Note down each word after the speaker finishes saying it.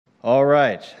All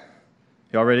right.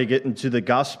 Y'all ready to get into the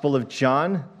Gospel of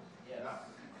John? Yeah.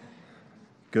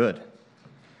 Good.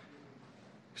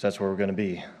 Because that's where we're going to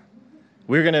be.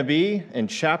 We're going to be in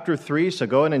chapter 3, so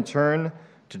go ahead and turn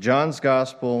to John's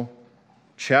Gospel,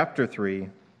 chapter 3.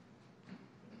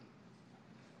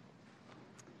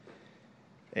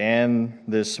 And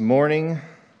this morning,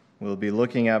 we'll be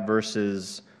looking at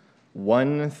verses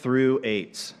 1 through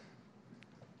 8.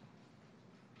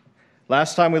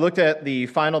 Last time we looked at the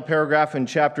final paragraph in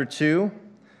chapter 2.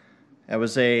 It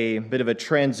was a bit of a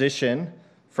transition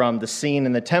from the scene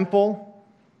in the temple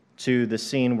to the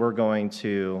scene we're going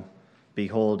to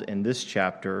behold in this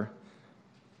chapter.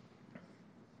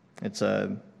 It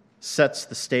sets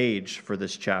the stage for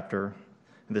this chapter,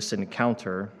 this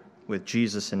encounter with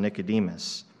Jesus and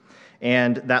Nicodemus.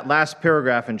 And that last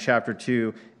paragraph in chapter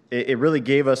 2, it really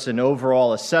gave us an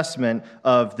overall assessment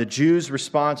of the Jews'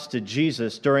 response to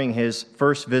Jesus during his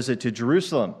first visit to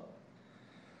Jerusalem.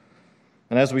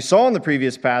 And as we saw in the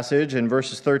previous passage in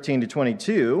verses 13 to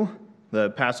 22,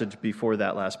 the passage before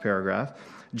that last paragraph,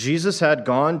 Jesus had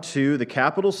gone to the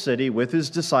capital city with his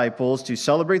disciples to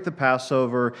celebrate the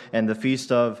Passover and the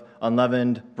Feast of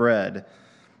Unleavened Bread.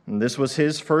 And this was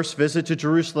his first visit to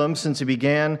Jerusalem since he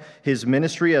began his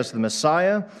ministry as the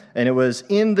Messiah, and it was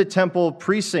in the temple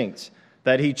precinct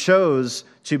that he chose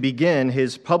to begin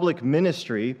his public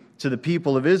ministry to the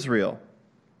people of Israel.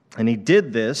 And he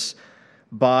did this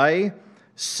by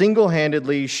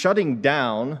single-handedly shutting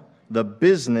down the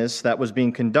business that was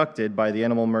being conducted by the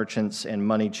animal merchants and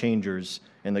money changers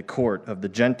in the court of the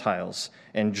Gentiles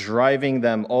and driving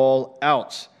them all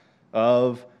out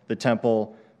of the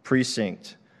temple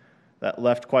precinct. That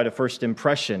left quite a first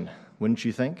impression, wouldn't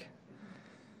you think?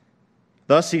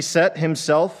 Thus, he set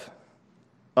himself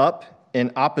up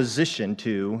in opposition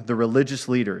to the religious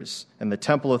leaders and the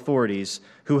temple authorities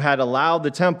who had allowed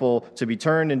the temple to be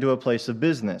turned into a place of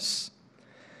business.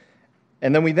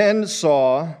 And then we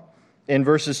saw in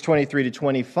verses 23 to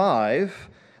 25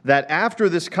 that after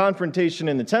this confrontation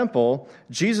in the temple,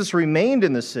 Jesus remained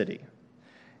in the city.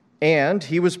 And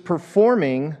he was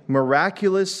performing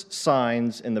miraculous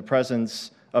signs in the presence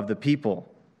of the people.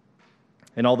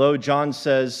 And although John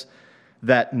says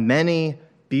that many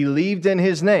believed in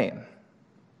his name,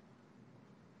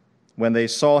 when they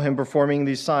saw him performing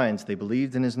these signs, they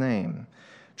believed in his name.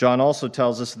 John also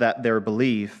tells us that their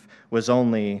belief was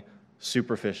only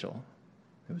superficial.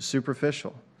 It was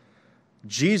superficial.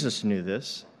 Jesus knew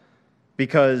this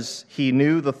because he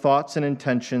knew the thoughts and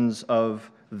intentions of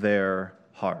their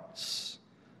hearts.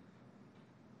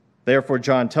 Therefore,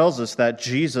 John tells us that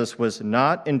Jesus was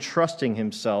not entrusting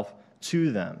himself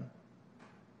to them.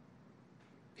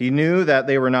 He knew that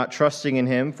they were not trusting in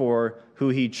him for who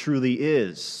he truly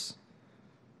is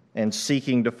and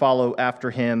seeking to follow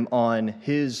after him on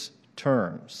his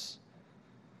terms.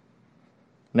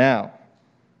 Now,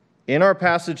 in our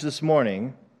passage this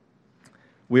morning,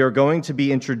 we are going to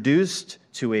be introduced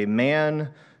to a man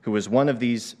who is one of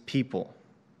these people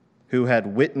who had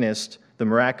witnessed the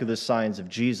miraculous signs of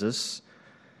Jesus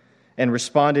and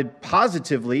responded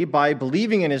positively by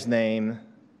believing in his name,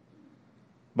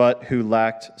 but who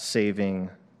lacked saving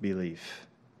belief.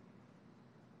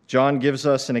 John gives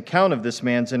us an account of this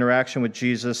man's interaction with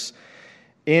Jesus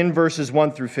in verses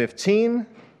 1 through 15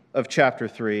 of chapter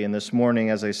 3. And this morning,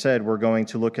 as I said, we're going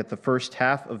to look at the first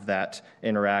half of that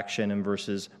interaction in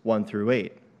verses 1 through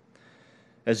 8.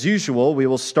 As usual, we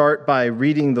will start by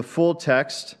reading the full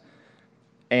text.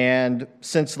 And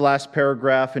since the last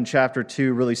paragraph in chapter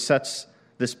 2 really sets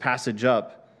this passage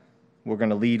up, we're going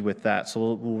to lead with that.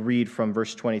 So we'll read from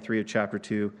verse 23 of chapter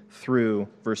 2 through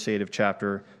verse 8 of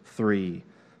chapter 3.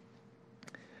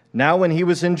 Now when he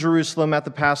was in Jerusalem at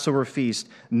the Passover feast,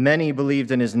 many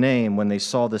believed in his name when they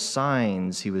saw the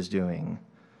signs he was doing.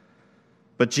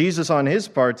 But Jesus on his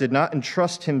part did not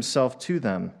entrust himself to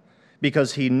them,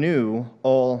 because he knew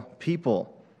all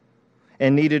people,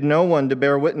 and needed no one to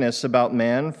bear witness about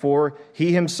man, for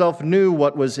he himself knew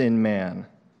what was in man.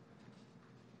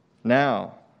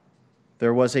 Now,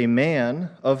 there was a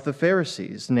man of the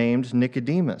Pharisees named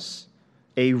Nicodemus,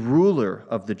 a ruler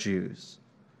of the Jews.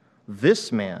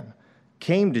 This man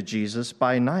came to Jesus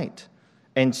by night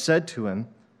and said to him,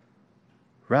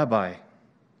 "Rabbi,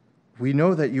 we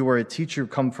know that you are a teacher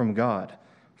come from God,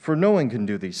 for no one can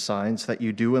do these signs that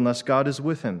you do unless God is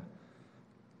with him."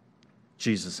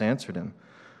 Jesus answered him,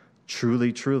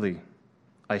 "Truly, truly,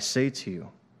 I say to you,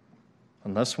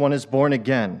 unless one is born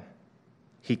again,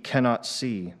 he cannot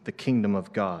see the kingdom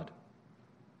of God."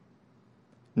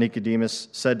 Nicodemus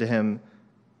said to him,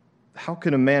 "How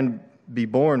can a man be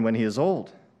born when he is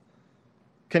old?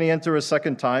 Can he enter a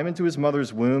second time into his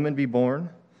mother's womb and be born?"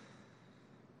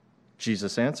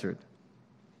 Jesus answered,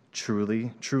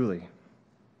 "Truly, truly,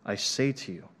 I say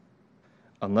to you,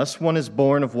 unless one is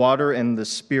born of water and the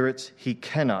Spirit, he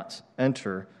cannot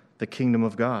enter the kingdom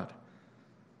of God.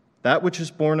 That which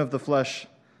is born of the flesh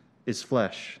is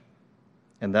flesh,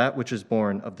 and that which is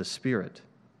born of the Spirit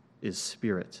is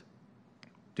spirit.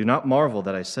 Do not marvel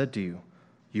that I said to you,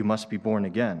 you must be born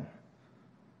again.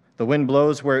 The wind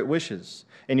blows where it wishes,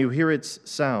 and you hear its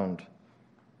sound,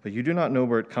 but you do not know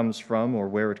where it comes from or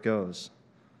where it goes.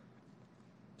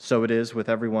 So it is with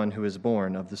everyone who is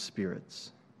born of the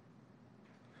spirits."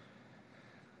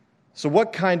 So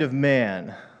what kind of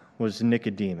man was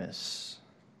Nicodemus?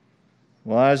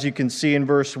 Well, as you can see in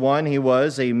verse 1, he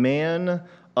was a man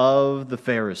of the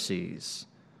Pharisees.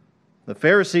 The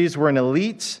Pharisees were an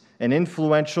elite and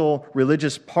influential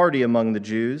religious party among the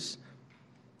Jews.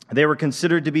 They were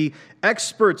considered to be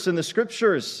experts in the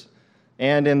Scriptures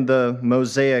and in the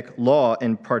Mosaic Law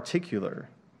in particular.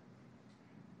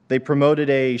 They promoted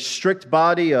a strict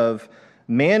body of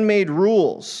man-made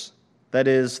rules, that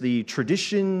is, the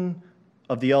tradition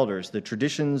of the elders, the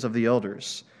traditions of the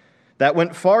elders, that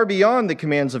went far beyond the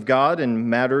commands of God in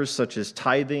matters such as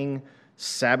tithing,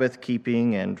 Sabbath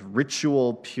keeping, and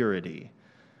ritual purity.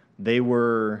 They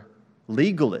were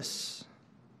legalists.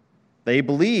 They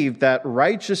believed that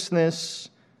righteousness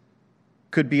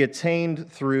could be attained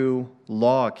through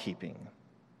law keeping.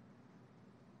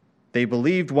 They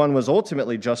believed one was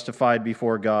ultimately justified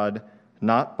before God,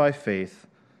 not by faith,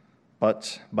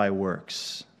 but by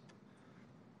works.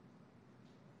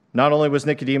 Not only was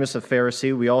Nicodemus a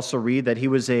Pharisee, we also read that he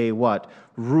was a what?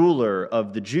 Ruler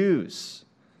of the Jews.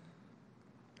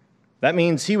 That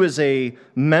means he was a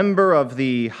member of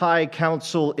the high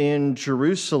council in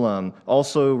Jerusalem,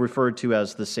 also referred to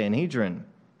as the Sanhedrin.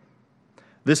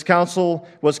 This council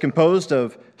was composed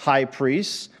of high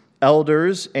priests,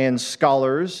 elders, and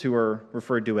scholars who are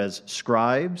referred to as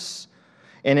scribes,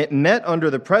 and it met under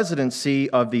the presidency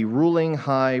of the ruling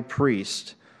high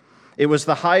priest. It was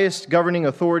the highest governing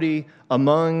authority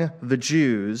among the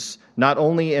Jews, not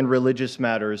only in religious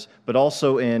matters, but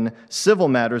also in civil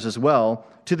matters as well,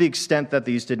 to the extent that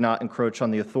these did not encroach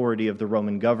on the authority of the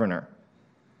Roman governor.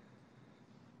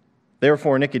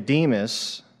 Therefore,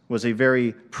 Nicodemus was a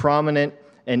very prominent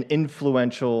and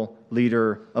influential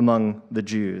leader among the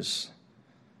Jews.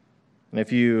 And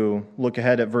if you look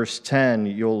ahead at verse 10,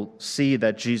 you'll see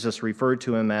that Jesus referred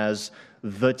to him as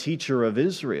the teacher of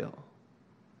Israel.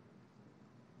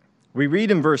 We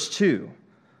read in verse 2,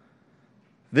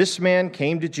 "This man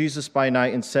came to Jesus by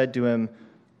night and said to him,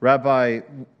 'Rabbi,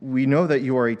 we know that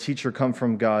you are a teacher come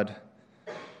from God,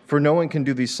 for no one can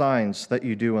do these signs that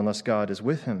you do unless God is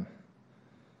with him.'"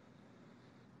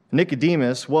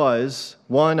 Nicodemus was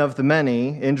one of the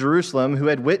many in Jerusalem who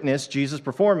had witnessed Jesus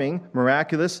performing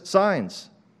miraculous signs.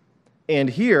 And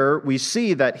here we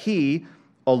see that he,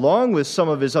 along with some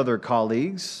of his other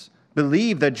colleagues,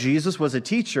 believed that Jesus was a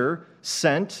teacher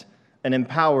sent and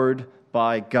empowered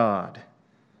by God.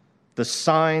 The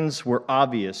signs were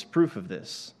obvious proof of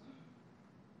this.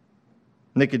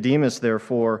 Nicodemus,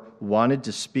 therefore, wanted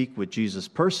to speak with Jesus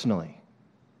personally.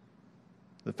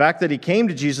 The fact that he came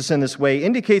to Jesus in this way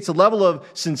indicates a level of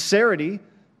sincerity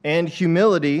and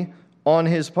humility on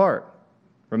his part.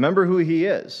 Remember who he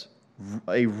is: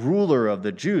 a ruler of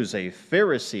the Jews, a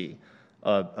Pharisee,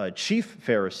 a chief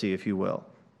Pharisee, if you will.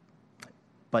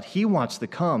 But he wants to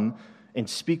come and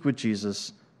speak with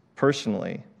Jesus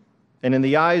personally. And in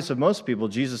the eyes of most people,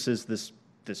 Jesus is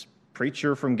this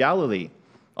preacher from Galilee,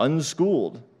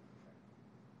 unschooled.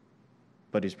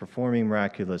 But he's performing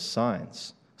miraculous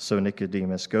signs. So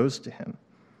Nicodemus goes to him.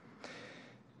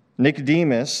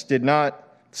 Nicodemus did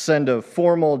not send a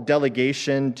formal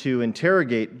delegation to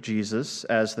interrogate Jesus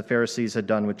as the Pharisees had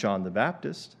done with John the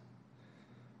Baptist.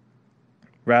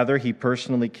 Rather, he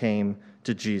personally came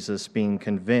to Jesus being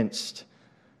convinced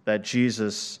that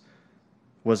Jesus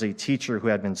was a teacher who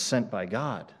had been sent by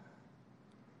God.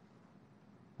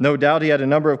 No doubt he had a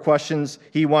number of questions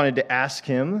he wanted to ask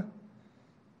him.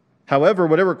 However,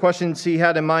 whatever questions he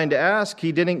had in mind to ask,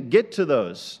 he didn't get to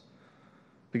those.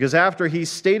 Because after he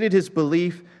stated his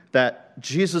belief that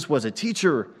Jesus was a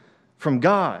teacher from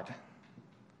God,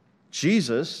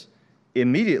 Jesus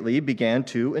immediately began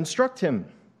to instruct him.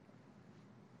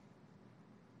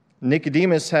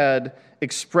 Nicodemus had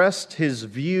expressed his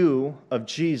view of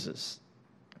Jesus.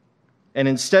 And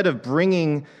instead of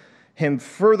bringing him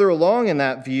further along in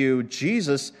that view,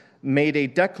 Jesus made a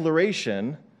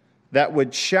declaration that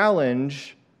would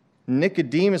challenge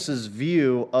Nicodemus's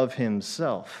view of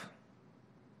himself.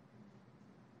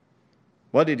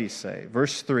 What did he say?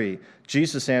 Verse 3,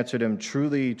 Jesus answered him,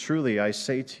 "Truly, truly, I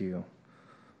say to you,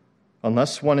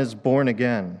 unless one is born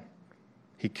again,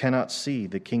 he cannot see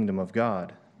the kingdom of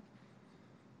God.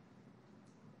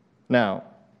 Now,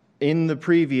 in the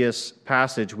previous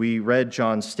passage, we read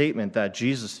John's statement that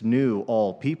Jesus knew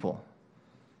all people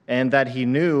and that he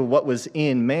knew what was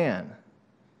in man.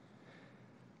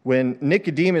 When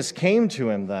Nicodemus came to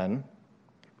him then,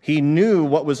 he knew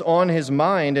what was on his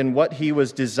mind and what he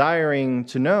was desiring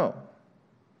to know.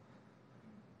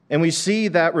 And we see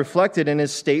that reflected in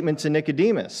his statement to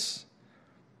Nicodemus.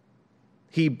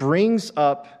 He brings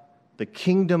up the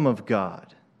kingdom of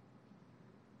God.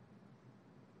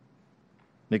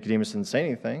 Nicodemus didn't say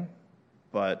anything,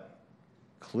 but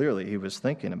clearly he was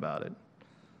thinking about it.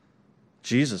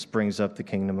 Jesus brings up the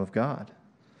kingdom of God.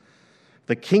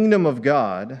 The kingdom of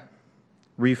God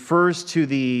refers to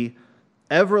the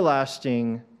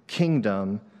everlasting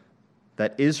kingdom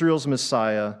that Israel's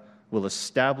Messiah will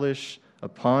establish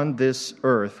upon this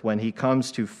earth when he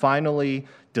comes to finally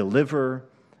deliver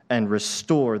and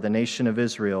restore the nation of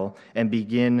Israel and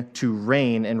begin to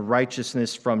reign in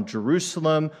righteousness from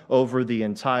Jerusalem over the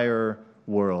entire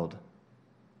world.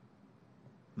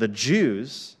 The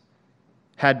Jews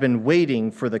had been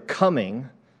waiting for the coming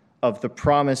of the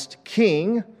promised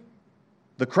king,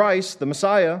 the Christ, the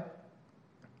Messiah,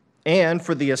 and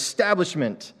for the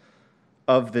establishment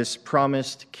of this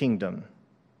promised kingdom,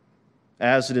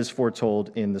 as it is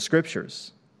foretold in the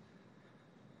Scriptures.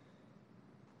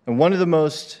 And one of the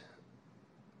most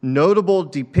notable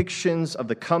depictions of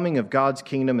the coming of God's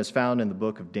kingdom is found in the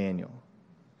book of Daniel.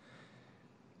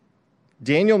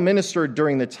 Daniel ministered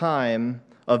during the time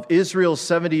of Israel's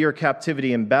 70-year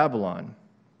captivity in Babylon.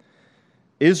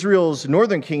 Israel's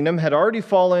northern kingdom had already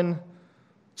fallen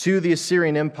to the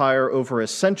Assyrian Empire over a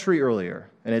century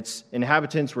earlier, and its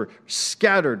inhabitants were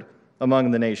scattered among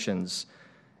the nations.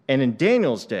 And in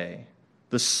Daniel's day,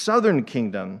 the southern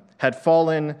kingdom had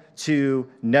fallen to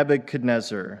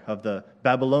Nebuchadnezzar of the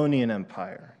Babylonian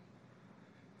Empire.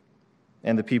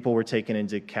 And the people were taken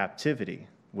into captivity,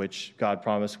 which God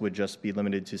promised would just be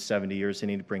limited to 70 years, and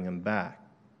he'd bring them back.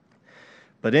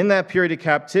 But in that period of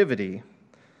captivity,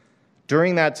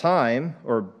 during that time,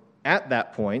 or at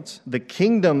that point, the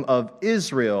kingdom of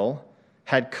Israel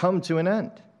had come to an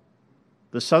end.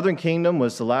 The southern kingdom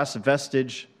was the last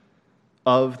vestige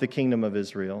of the kingdom of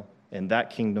Israel, and that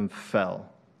kingdom fell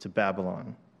to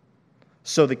Babylon.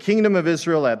 So the kingdom of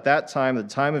Israel at that time, the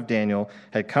time of Daniel,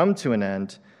 had come to an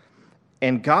end,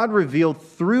 and God revealed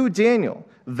through Daniel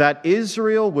that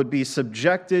Israel would be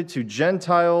subjected to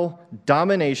Gentile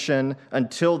domination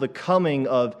until the coming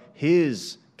of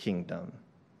his kingdom,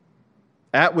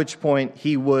 at which point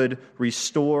he would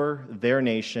restore their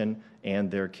nation and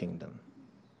their kingdom.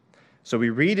 So we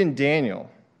read in Daniel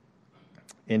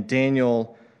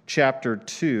chapter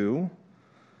 2,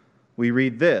 we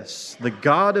read this: "The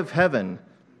God of heaven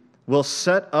will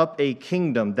set up a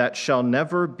kingdom that shall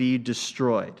never be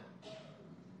destroyed,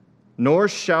 nor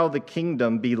shall the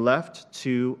kingdom be left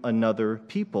to another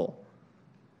people.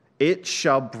 It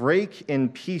shall break in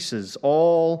pieces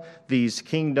all these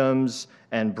kingdoms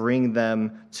and bring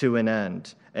them to an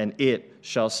end, and it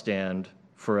shall stand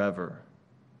forever."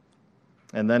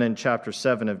 And then in chapter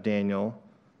 7 of Daniel,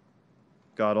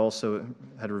 God also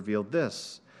had revealed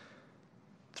this.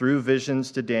 Through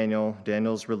visions to Daniel,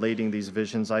 Daniel's relating these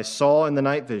visions. "I saw in the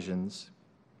night visions,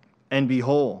 and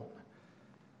behold,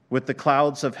 with the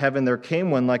clouds of heaven there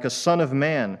came one like a son of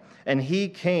man, and he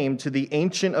came to the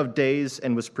Ancient of Days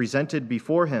and was presented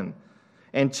before him.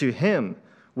 And to him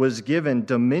was given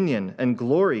dominion and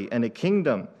glory and a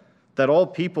kingdom, that all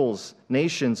peoples,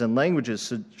 nations, and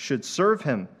languages should serve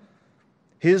him.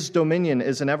 His dominion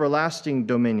is an everlasting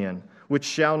dominion, which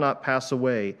shall not pass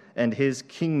away, and his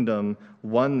kingdom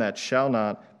one that shall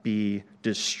not be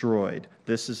destroyed."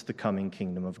 This is the coming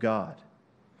kingdom of God.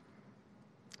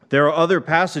 There are other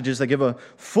passages that give a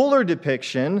fuller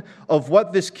depiction of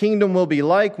what this kingdom will be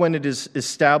like when it is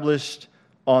established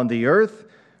on the earth.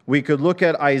 We could look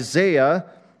at Isaiah,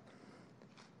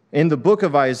 in the book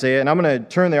of Isaiah, and I'm going to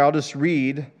turn there. I'll just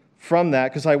read from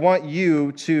that because I want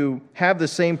you to have the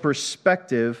same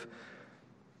perspective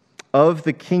of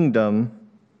the kingdom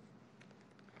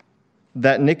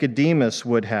that Nicodemus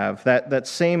would have, that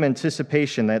same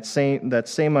anticipation, that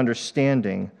same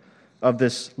understanding of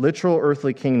this literal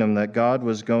earthly kingdom that God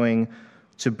was going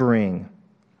to bring.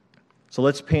 So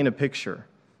let's paint a picture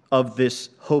of this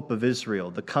hope of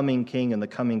Israel, the coming king and the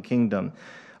coming kingdom.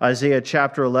 Isaiah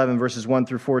chapter 11, verses 1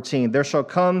 through 14. "There shall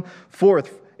come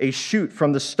forth a shoot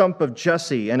from the stump of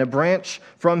Jesse, and a branch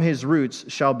from his roots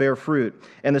shall bear fruit.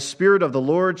 And the Spirit of the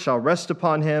Lord shall rest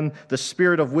upon him, the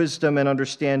Spirit of wisdom and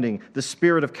understanding, the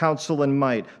Spirit of counsel and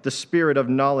might, the Spirit of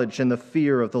knowledge and the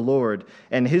fear of the Lord.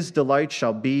 And his delight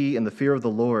shall be in the fear of the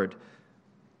Lord.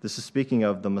 This is speaking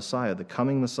of the Messiah, the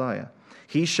coming Messiah.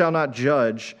 He shall not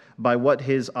judge by what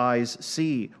his eyes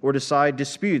see, or decide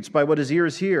disputes by what his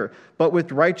ears hear. But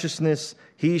with righteousness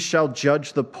he shall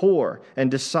judge the poor, and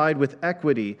decide with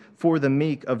equity for the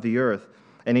meek of the earth.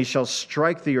 And he shall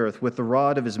strike the earth with the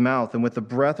rod of his mouth, and with the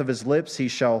breath of his lips he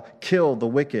shall kill the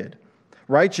wicked.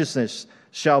 Righteousness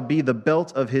shall be the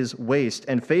belt of his waist,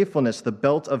 and faithfulness the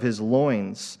belt of his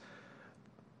loins.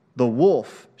 The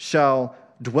wolf shall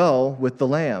dwell with the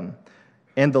lamb,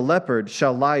 and the leopard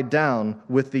shall lie down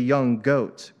with the young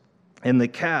goat, and the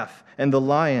calf and the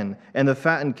lion and the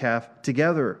fattened calf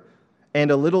together,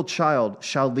 and a little child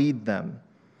shall lead them.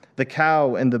 The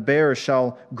cow and the bear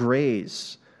shall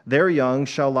graze, their young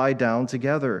shall lie down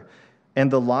together,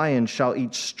 and the lion shall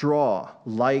eat straw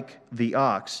like the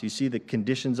ox. You see the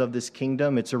conditions of this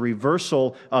kingdom? It's a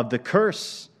reversal of the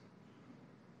curse.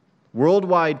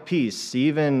 Worldwide peace,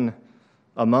 even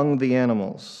among the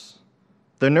animals.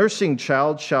 The nursing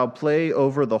child shall play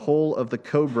over the hole of the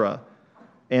cobra,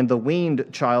 and the weaned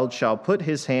child shall put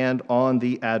his hand on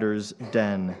the adder's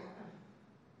den.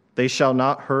 They shall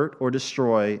not hurt or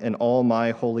destroy in all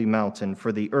my holy mountain,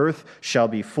 for the earth shall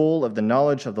be full of the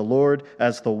knowledge of the Lord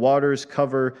as the waters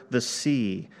cover the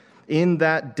sea. In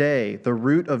that day, the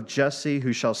root of Jesse,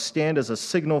 who shall stand as a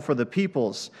signal for the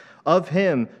peoples, of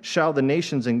him shall the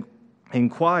nations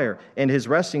inquire, and his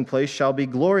resting place shall be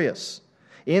glorious.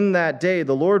 In that day,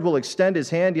 the Lord will extend his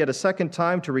hand yet a second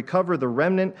time to recover the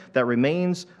remnant that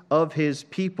remains of his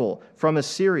people from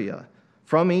Assyria,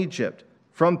 from Egypt,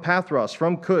 from Pathros,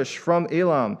 from Cush, from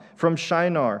Elam, from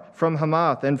Shinar, from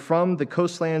Hamath, and from the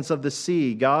coastlands of the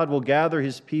sea. God will gather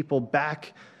his people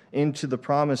back into the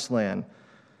promised land.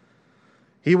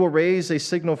 He will raise a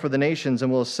signal for the nations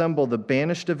and will assemble the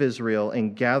banished of Israel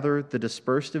and gather the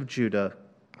dispersed of Judah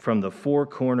from the four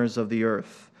corners of the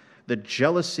earth. The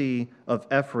jealousy of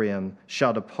Ephraim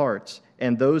shall depart,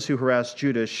 and those who harass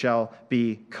Judah shall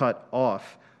be cut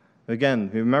off. Again,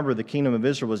 remember the kingdom of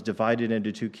Israel was divided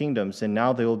into two kingdoms, and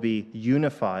now they will be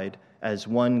unified as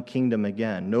one kingdom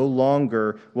again. No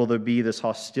longer will there be this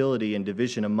hostility and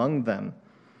division among them.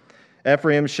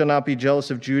 Ephraim shall not be jealous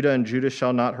of Judah, and Judah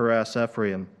shall not harass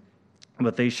Ephraim.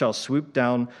 But they shall swoop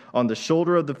down on the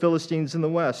shoulder of the Philistines in the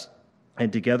west,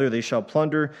 and together they shall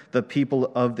plunder the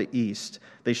people of the east.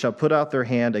 They shall put out their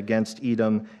hand against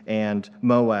Edom and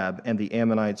Moab, and the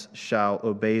Ammonites shall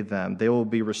obey them. They will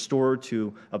be restored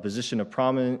to a position of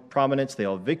prominence.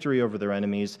 They'll have victory over their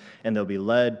enemies, and they'll be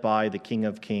led by the King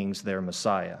of Kings, their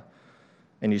Messiah.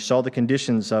 And you saw the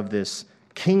conditions of this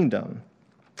kingdom.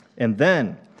 And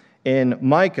then in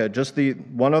Micah, just the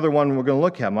one other one we're going to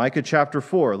look at, Micah chapter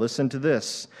 4, listen to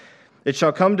this. It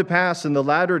shall come to pass in the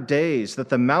latter days that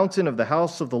the mountain of the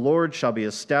house of the Lord shall be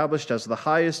established as the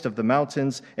highest of the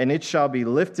mountains, and it shall be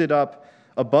lifted up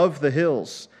above the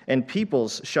hills, and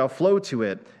peoples shall flow to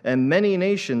it, and many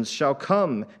nations shall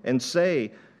come and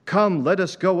say, Come, let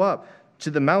us go up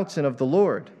to the mountain of the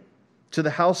Lord, to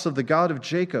the house of the God of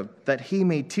Jacob, that he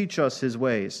may teach us his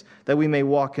ways, that we may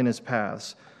walk in his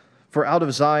paths. For out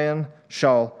of Zion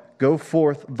shall go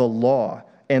forth the law,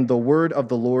 and the word of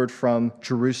the Lord from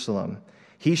Jerusalem.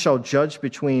 He shall judge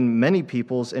between many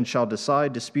peoples and shall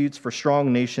decide disputes for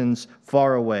strong nations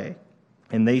far away.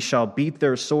 And they shall beat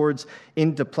their swords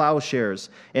into plowshares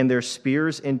and their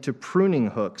spears into pruning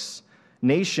hooks.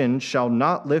 Nation shall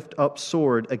not lift up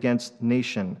sword against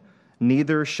nation,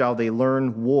 neither shall they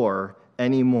learn war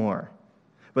any more.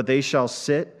 But they shall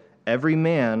sit every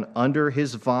man under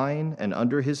his vine and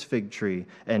under his fig tree,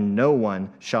 and no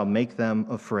one shall make them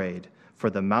afraid. For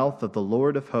the mouth of the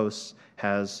Lord of hosts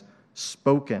has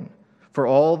spoken. For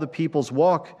all the peoples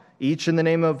walk, each in the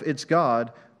name of its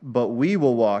God, but we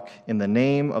will walk in the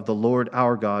name of the Lord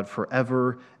our God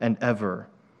forever and ever.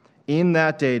 In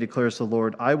that day, declares the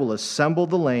Lord, I will assemble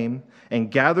the lame and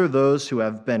gather those who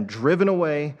have been driven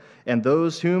away and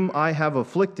those whom I have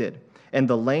afflicted. And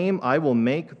the lame I will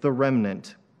make the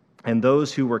remnant, and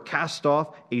those who were cast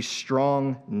off a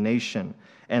strong nation.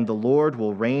 And the Lord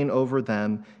will reign over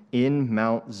them in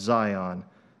Mount Zion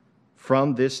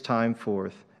from this time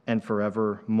forth and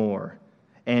forevermore.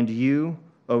 And you,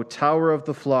 O tower of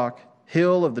the flock,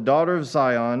 hill of the daughter of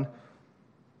Zion,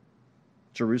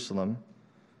 Jerusalem,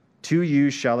 to you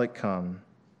shall it come.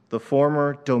 The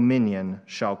former dominion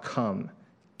shall come,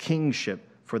 kingship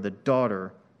for the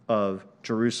daughter of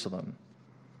Jerusalem.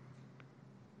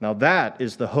 Now that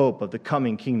is the hope of the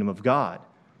coming kingdom of God.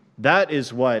 That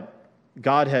is what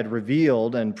God had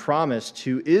revealed and promised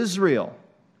to Israel.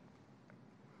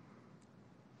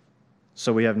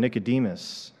 So we have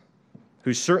Nicodemus,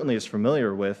 who certainly is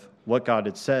familiar with what God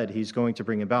had said he's going to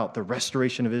bring about, the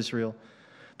restoration of Israel,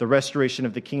 the restoration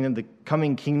of the kingdom, the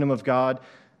coming kingdom of God,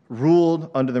 ruled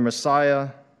under the Messiah,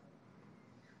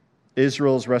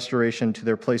 Israel's restoration to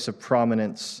their place of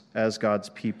prominence as God's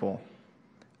people.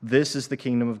 This is the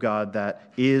kingdom of God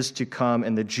that is to come,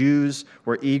 and the Jews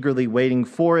were eagerly waiting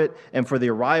for it and for the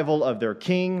arrival of their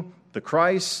king, the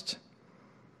Christ.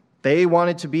 They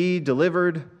wanted to be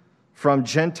delivered from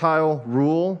Gentile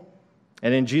rule,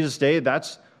 and in Jesus' day,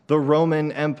 that's the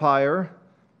Roman Empire.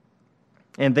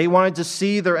 And they wanted to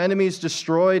see their enemies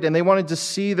destroyed, and they wanted to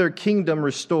see their kingdom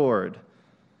restored.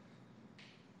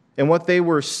 And what they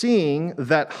were seeing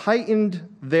that heightened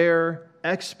their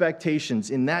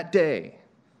expectations in that day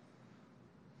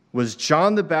was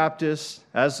John the Baptist,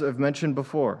 as I've mentioned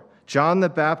before. John the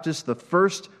Baptist, the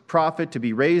first prophet to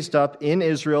be raised up in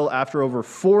Israel after over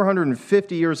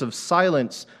 450 years of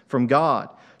silence from God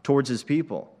towards his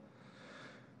people,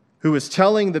 who was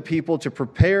telling the people to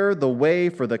prepare the way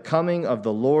for the coming of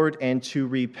the Lord and to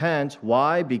repent.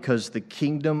 Why? Because the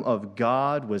kingdom of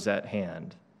God was at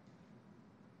hand.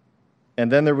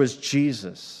 And then there was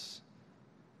Jesus,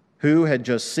 who had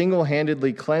just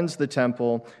single-handedly cleansed the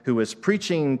temple, who was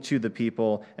preaching to the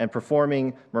people and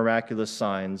performing miraculous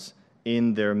signs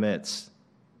in their midst.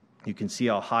 You can see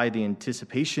how high the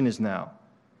anticipation is now.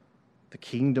 The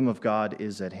kingdom of God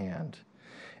is at hand.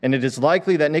 And it is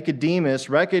likely that Nicodemus,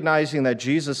 recognizing that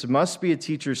Jesus must be a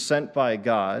teacher sent by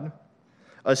God,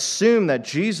 assumed that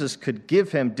Jesus could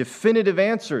give him definitive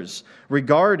answers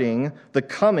regarding the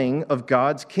coming of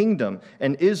God's kingdom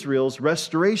and Israel's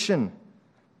restoration.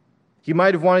 He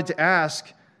might have wanted to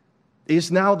ask,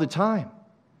 is now the time?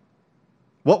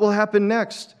 What will happen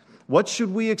next? What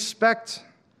should we expect?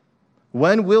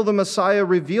 When will the Messiah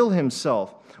reveal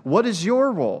himself? What is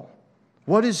your role?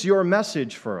 What is your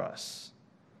message for us?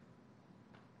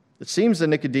 It seems that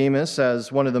Nicodemus,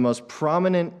 as one of the most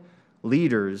prominent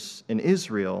leaders in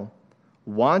Israel,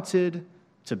 wanted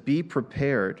to be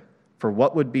prepared for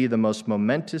what would be the most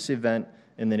momentous event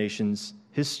in the nation's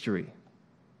history.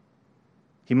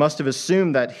 He must have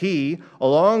assumed that he,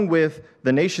 along with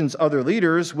the nation's other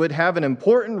leaders, would have an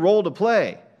important role to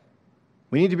play.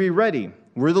 We need to be ready.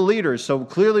 We're the leaders, so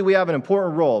clearly we have an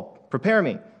important role. Prepare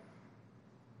me.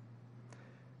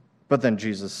 But then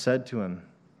Jesus said to him,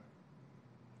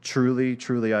 "Truly,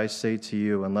 truly, I say to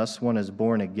you, unless one is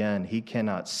born again, he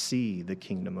cannot see the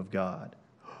kingdom of God."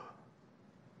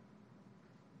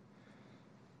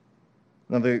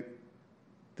 Now,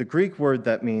 the Greek word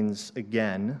that means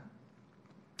again,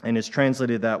 and is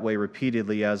translated that way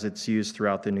repeatedly as it's used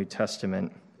throughout the New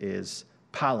Testament, is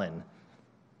palin.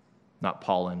 Not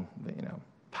pollen, but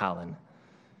palin.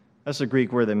 That's a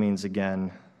Greek word that means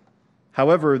again.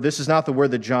 However, this is not the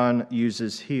word that John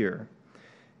uses here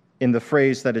in the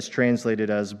phrase that is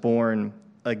translated as born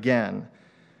again.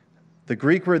 The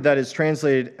Greek word that is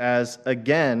translated as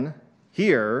again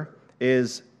here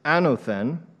is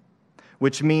anothen,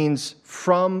 which means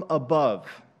from above.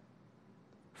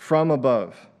 From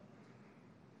above.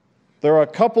 There are a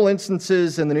couple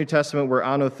instances in the New Testament where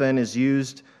anothen is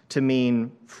used to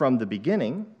mean from the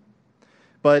beginning,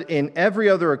 but in every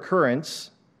other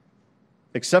occurrence,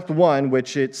 except one,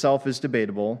 which itself is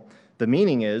debatable, the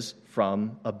meaning is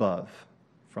from above.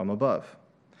 From above.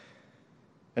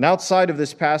 And outside of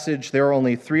this passage, there are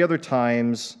only 3 other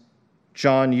times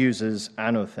John uses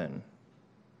anothen,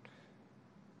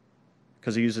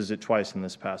 because he uses it twice in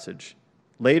this passage.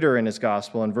 Later in his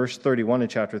gospel, in verse 31 of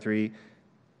chapter 3,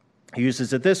 he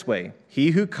uses it this way: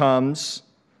 "He who comes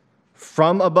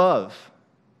from above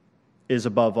is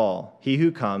above all." He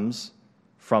who comes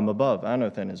from above,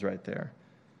 anothen is right there,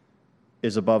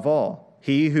 is above all.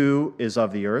 He who is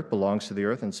of the earth belongs to the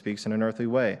earth and speaks in an earthly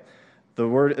way. The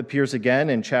word appears again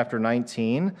in chapter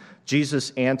 19.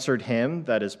 Jesus answered him,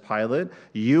 that is Pilate,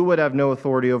 "You would have no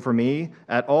authority over me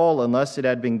at all unless it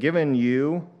had been given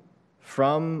you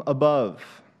from above."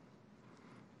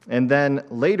 And then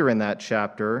later in that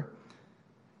chapter,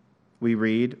 we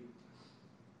read,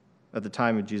 at the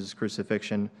time of Jesus'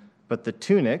 crucifixion, "But the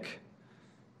tunic,"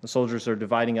 the soldiers are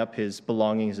dividing up his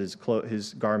belongings,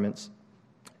 his garments,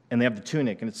 and they have the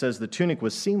tunic, and it says the tunic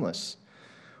was seamless,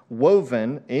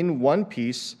 woven in one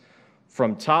piece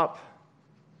from top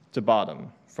to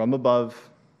bottom, from above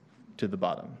to the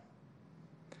bottom.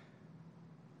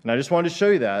 And I just wanted to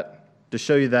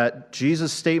show you that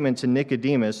Jesus' statement to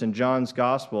Nicodemus in John's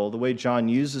gospel, the way John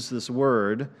uses this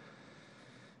word,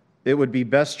 it would be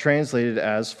best translated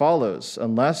as follows: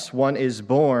 unless one is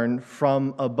born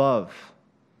from above,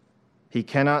 he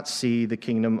cannot see the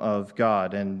kingdom of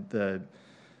God. And the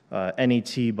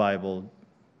NET Bible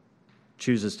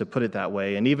chooses to put it that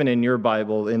way. And even in your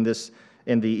Bible, in the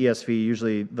ESV,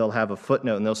 usually they'll have a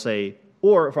footnote and they'll say,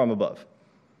 "or from above."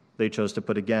 they chose to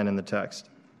put again in the text.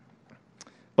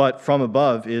 But from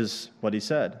above is what he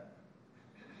said.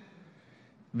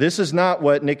 This is not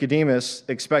what Nicodemus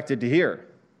expected to hear.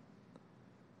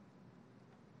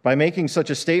 By making such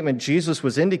a statement, Jesus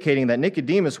was indicating that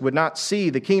Nicodemus would not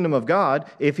see the kingdom of God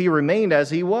if he remained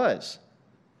as he was.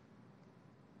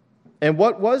 And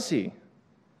what was he?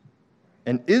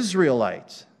 An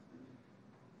Israelite,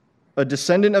 a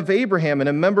descendant of Abraham and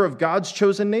a member of God's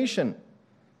chosen nation.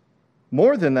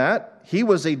 More than that, he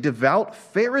was a devout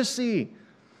Pharisee.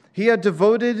 He had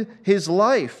devoted his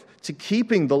life to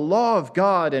keeping the law of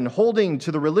God and holding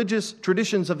to the religious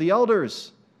traditions of the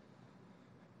elders.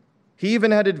 He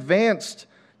even had advanced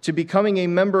to becoming a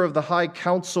member of the high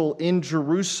council in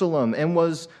Jerusalem and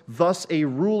was thus a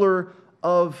ruler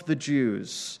of the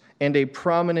Jews and a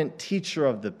prominent teacher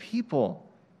of the people.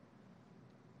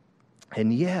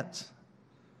 And yet,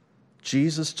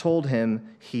 Jesus told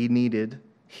him he needed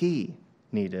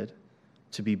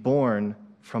to be born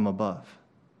from above.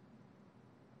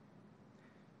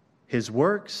 His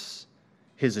works,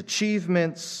 his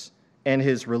achievements, and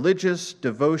his religious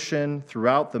devotion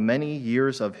throughout the many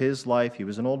years of his life, he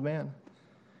was an old man,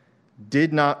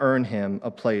 did not earn him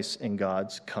a place in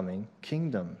God's coming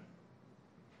kingdom.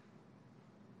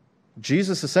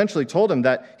 Jesus essentially told him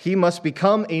that he must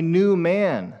become a new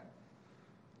man.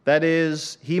 That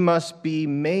is, he must be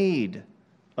made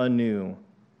a new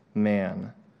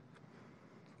man.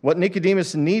 What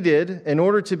Nicodemus needed in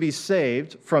order to be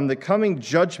saved from the coming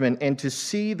judgment and to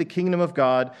see the kingdom of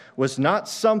God was not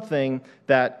something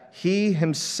that he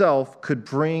himself could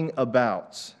bring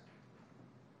about,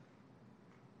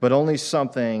 but only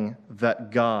something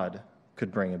that God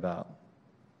could bring about.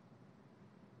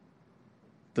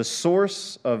 The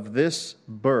source of this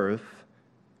birth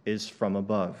is from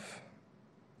above.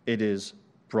 It is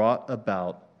brought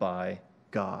about by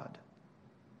God.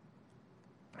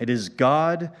 It is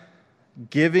God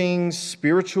giving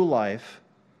spiritual life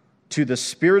to the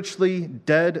spiritually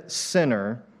dead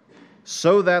sinner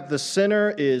so that the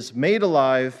sinner is made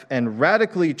alive and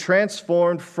radically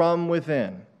transformed from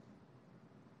within,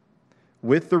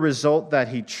 with the result that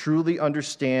he truly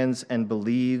understands and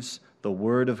believes the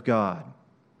Word of God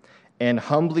and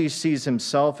humbly sees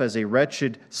himself as a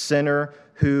wretched sinner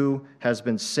who has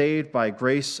been saved by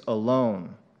grace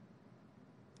alone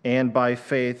and by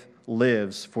faith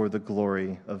lives for the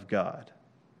glory of God.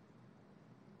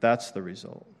 That's the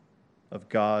result of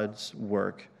God's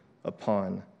work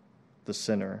upon the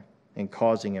sinner in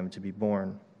causing him to be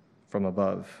born from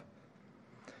above.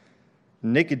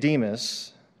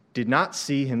 Nicodemus did not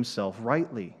see himself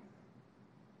rightly.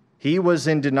 He was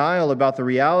in denial about the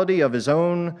reality of his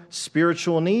own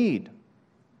spiritual need.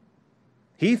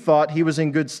 He thought he was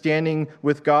in good standing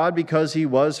with God because he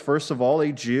was, first of all,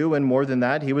 a Jew, and more than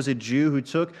that, he was a Jew who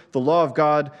took the law of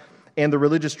God and the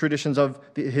religious traditions of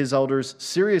his elders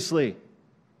seriously.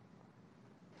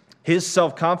 His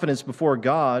self-confidence before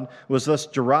God was thus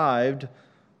derived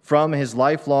from his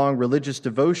lifelong religious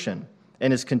devotion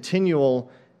and his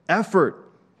continual effort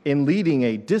in leading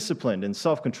a disciplined and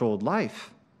self-controlled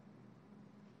life.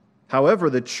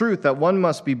 However, the truth that one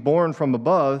must be born from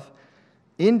above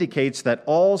indicates that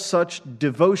all such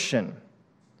devotion,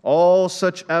 all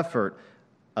such effort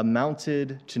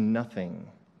amounted to nothing.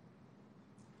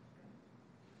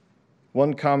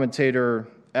 One commentator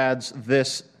adds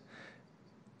this.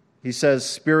 He says,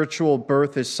 spiritual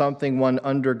birth is something one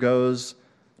undergoes,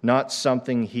 not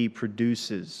something he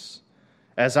produces.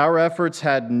 As our efforts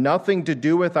had nothing to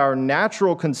do with our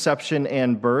natural conception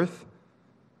and birth,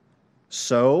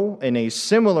 so, in a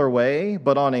similar way,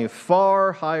 but on a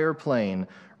far higher plane,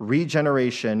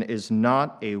 regeneration is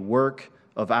not a work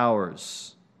of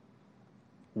ours.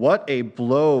 What a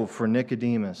blow for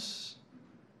Nicodemus.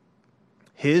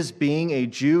 His being a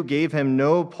Jew gave him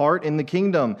no part in the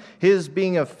kingdom. His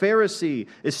being a Pharisee,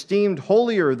 esteemed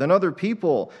holier than other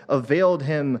people, availed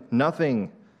him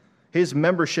nothing. His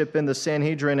membership in the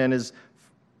Sanhedrin and his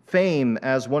fame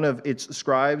as one of its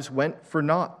scribes went for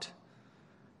naught.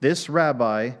 This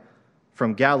rabbi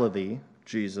from Galilee,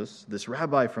 Jesus, this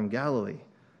rabbi from Galilee,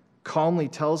 calmly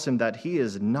tells him that he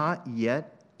is not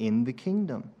yet in the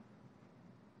kingdom.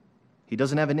 He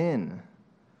doesn't have an in.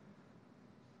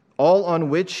 All on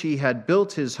which he had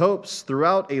built his hopes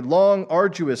throughout a long,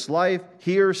 arduous life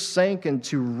here sank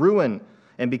into ruin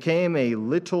and became a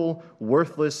little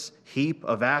worthless heap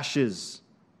of ashes.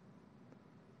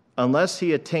 Unless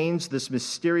he attains this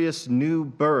mysterious new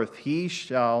birth, he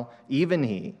shall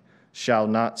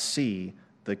not see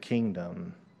the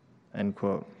kingdom. End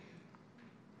quote.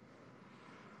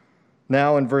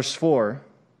 Now in verse 4,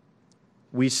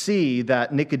 we see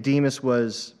that Nicodemus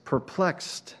was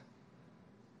perplexed.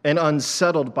 and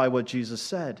unsettled by what Jesus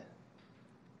said.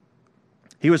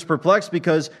 He was perplexed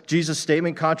because Jesus'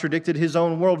 statement contradicted his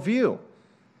own worldview.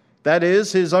 That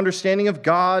is, his understanding of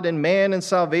God and man and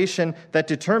salvation that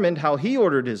determined how he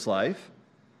ordered his life.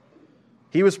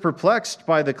 He was perplexed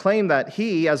by the claim that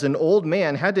he, as an old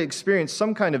man, had to experience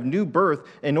some kind of new birth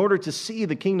in order to see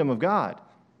the kingdom of God.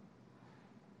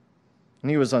 And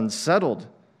he was unsettled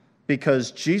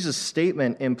because Jesus'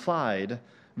 statement implied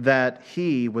that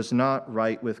he was not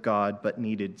right with God but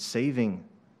needed saving.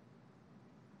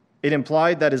 It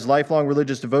implied that his lifelong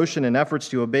religious devotion and efforts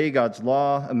to obey God's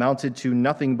law amounted to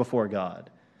nothing before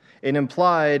God. It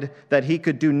implied that he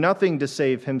could do nothing to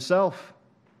save himself.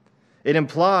 It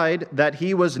implied that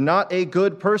he was not a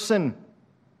good person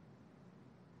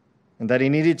and that he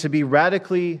needed to be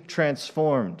radically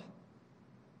transformed.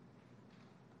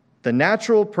 The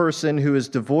natural person who is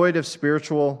devoid of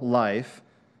spiritual life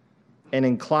and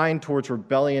inclined towards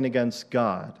rebellion against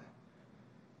God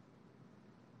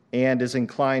and is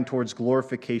inclined towards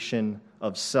glorification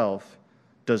of self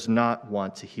does not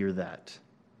want to hear that.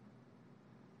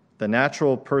 The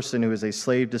natural person who is a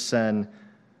slave to sin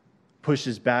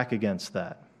pushes back against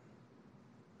that.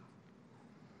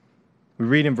 We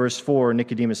read in verse 4,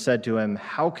 Nicodemus said to him,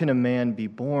 "How can a man be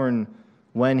born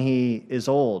when he is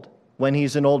old, when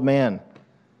he's an old man?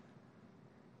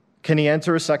 Can he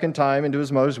enter a second time into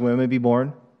his mother's womb and be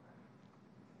born?"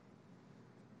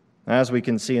 As we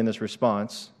can see in this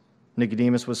response,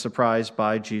 Nicodemus was surprised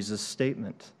by Jesus'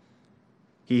 statement.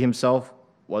 He himself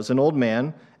was an old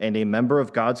man and a member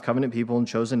of God's covenant people and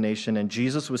chosen nation, and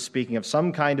Jesus was speaking of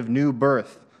some kind of new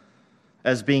birth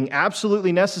as being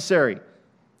absolutely necessary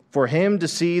for him to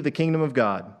see the kingdom of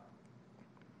God.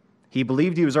 He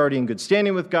believed he was already in good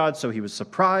standing with God, so he was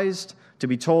surprised to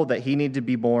be told that he needed to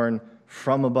be born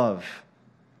from above.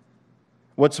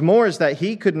 What's more is that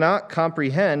he could not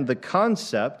comprehend the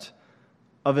concept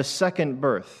of a second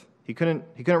birth. He couldn't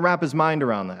wrap his mind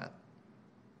around that.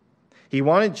 He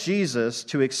wanted Jesus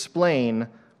to explain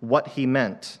what he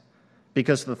meant,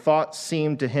 because the thought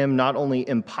seemed to him not only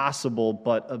impossible,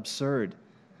 but absurd.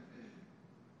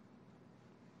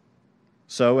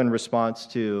 So, in response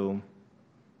to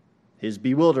his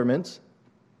bewilderment,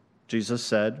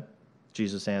 Jesus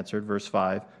answered, verse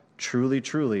 5, "Truly,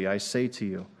 truly, I say to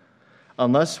you,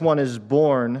 unless one is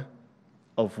born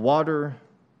of water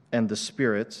and the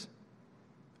Spirit,"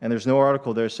 and there's no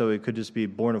article there, so it could just be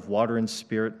born of water and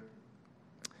Spirit,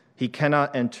 "he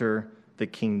cannot enter the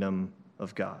kingdom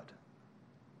of God."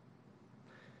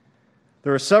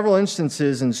 There are several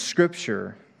instances in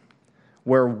Scripture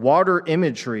where water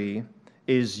imagery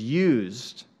is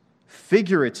used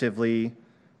figuratively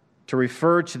to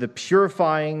refer to the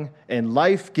purifying and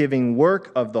life-giving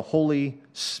work of the Holy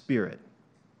Spirit.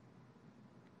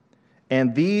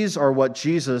 And these are what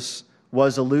Jesus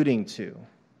was alluding to,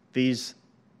 these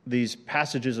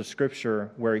passages of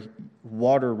Scripture where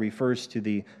water refers to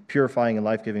the purifying and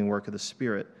life-giving work of the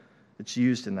Spirit. It's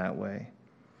used in that way.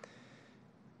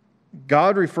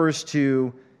 God refers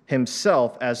to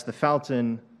himself as the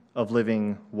fountain of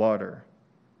living water.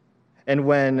 And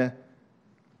when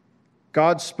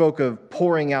God spoke of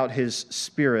pouring out his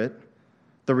Spirit,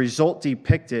 the result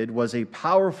depicted was a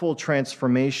powerful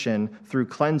transformation through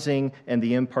cleansing and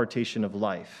the impartation of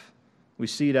life. We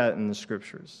see that in the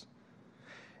Scriptures.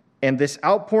 And this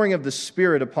outpouring of the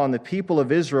Spirit upon the people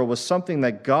of Israel was something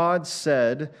that God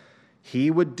said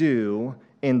he would do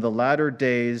in the latter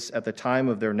days at the time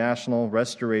of their national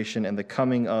restoration and the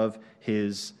coming of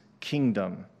his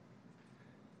kingdom.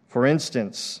 For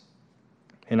instance,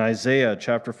 in Isaiah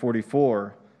chapter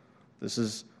 44, this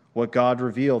is what God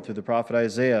revealed through the prophet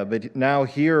Isaiah. "But now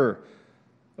hear,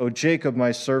 O Jacob,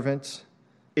 my servant,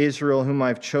 Israel, whom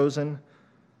I've chosen.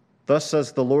 Thus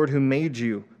says the Lord who made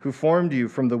you, who formed you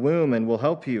from the womb and will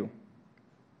help you.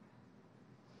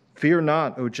 Fear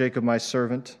not, O Jacob, my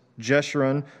servant,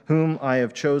 Jeshurun, whom I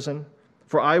have chosen.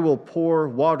 For I will pour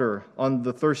water on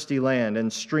the thirsty land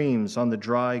and streams on the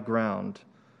dry ground.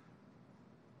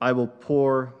 I will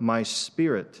pour my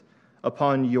Spirit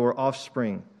upon your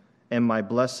offspring and my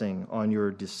blessing on your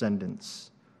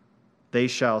descendants. They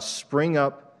shall spring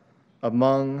up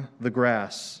among the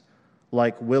grass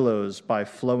like willows by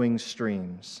flowing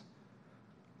streams.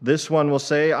 This one will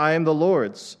say, I am the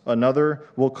Lord's. Another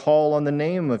will call on the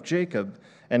name of Jacob,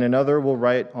 and another will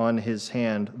write on his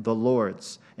hand the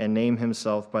Lord's, and name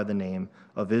himself by the name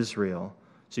of Israel."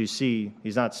 So you see,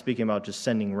 he's not speaking about just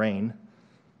sending rain.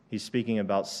 He's speaking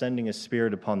about sending a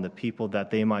Spirit upon the people that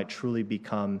they might truly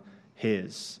become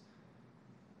his.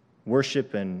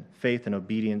 Worship and faith and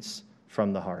obedience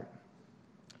from the heart.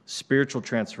 Spiritual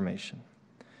transformation.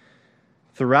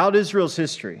 Throughout Israel's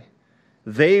history,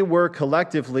 they were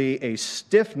collectively a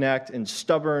stiff-necked and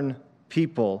stubborn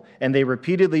people, and they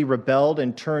repeatedly rebelled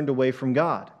and turned away from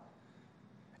God.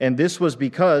 And this was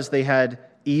because they had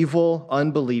evil,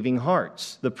 unbelieving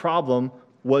hearts. The problem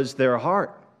was their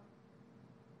heart.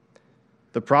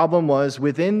 The problem was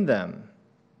within them.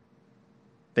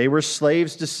 They were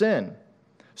slaves to sin.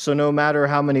 So no matter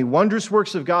how many wondrous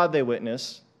works of God they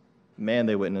witnessed, man,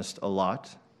 they witnessed a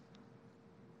lot.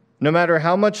 No matter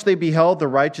how much they beheld the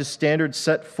righteous standards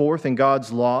set forth in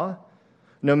God's law,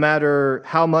 no matter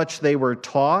how much they were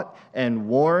taught and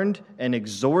warned and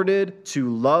exhorted to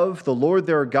love the Lord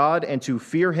their God and to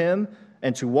fear him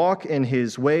and to walk in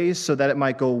his ways so that it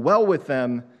might go well with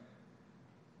them,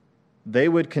 they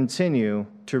would continue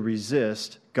to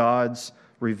resist God's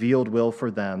revealed will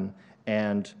for them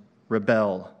and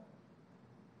rebel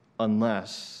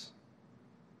unless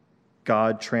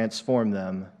God transformed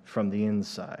them from the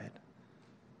inside,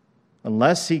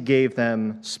 unless he gave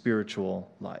them spiritual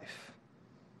life.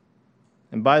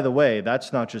 And by the way,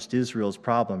 that's not just Israel's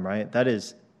problem, right? That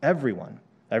is everyone.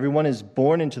 Everyone is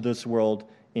born into this world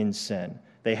in sin.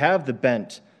 They have the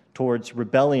bent towards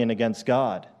rebellion against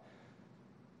God.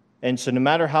 And so no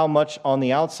matter how much on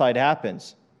the outside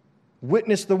happens,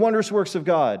 witness the wondrous works of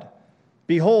God.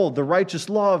 Behold, the righteous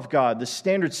law of God, the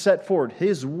standards set forward,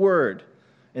 his word.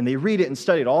 And they read it and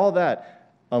study it, all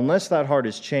that. Unless that heart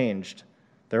is changed,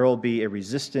 there will be a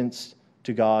resistance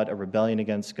to God, a rebellion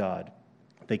against God.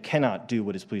 They cannot do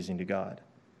what is pleasing to God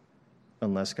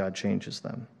unless God changes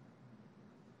them.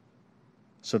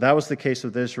 So that was the case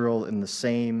with Israel, and the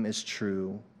same is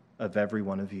true of every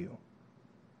one of you.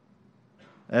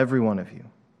 Every one of you.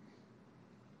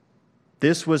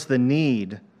 This was the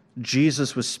need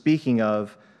Jesus was speaking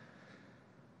of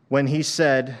when he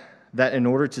said that in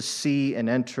order to see and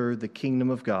enter the kingdom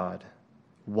of God,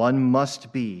 one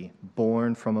must be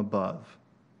born from above,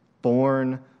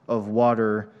 born of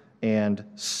water and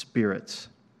spirit.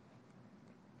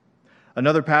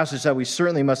 Another passage that we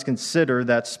certainly must consider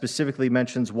that specifically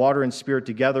mentions water and spirit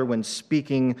together when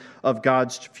speaking of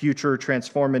God's future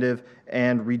transformative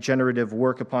and regenerative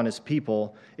work upon his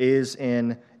people is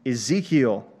in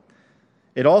Ezekiel.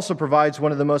 It also provides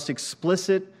one of the most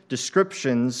explicit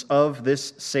descriptions of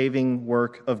this saving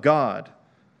work of God.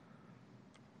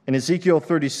 In Ezekiel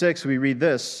 36, we read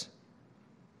this: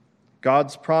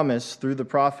 God's promise through the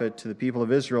prophet to the people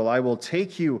of Israel, I will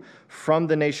take you from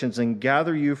the nations and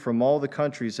gather you from all the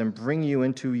countries and bring you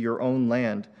into your own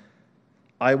land.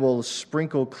 I will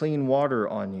sprinkle clean water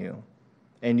on you,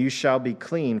 and you shall be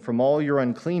clean from all your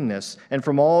uncleanness, and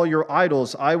from all your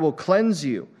idols I will cleanse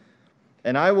you,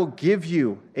 and I will give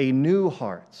you a new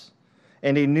heart,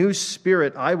 and a new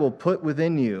spirit I will put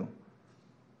within you.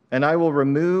 And I will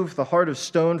remove the heart of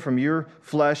stone from your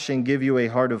flesh and give you a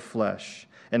heart of flesh.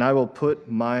 And I will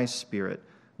put my spirit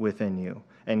within you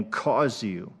and cause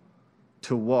you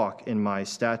to walk in my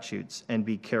statutes and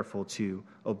be careful to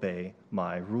obey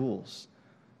my rules.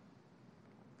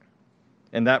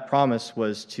 And that promise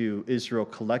was to Israel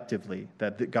collectively,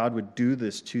 that God would do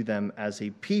this to them as a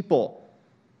people.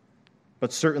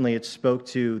 But certainly it spoke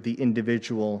to the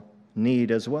individual need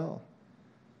as well.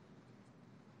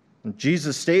 And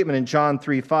Jesus' statement in John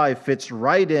 3:5 fits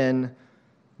right in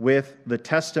with the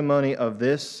testimony of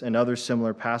this and other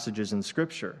similar passages in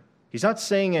Scripture. He's not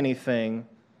saying anything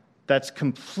that's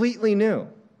completely new.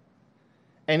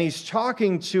 And he's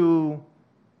talking to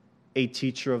a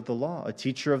teacher of the law, a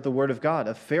teacher of the Word of God,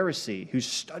 a Pharisee who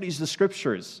studies the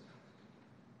Scriptures.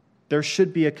 There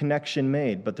should be a connection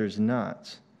made, but there's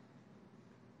not.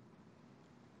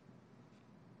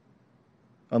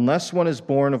 Unless one is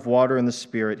born of water and the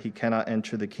Spirit, he cannot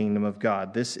enter the kingdom of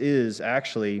God. This is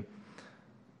actually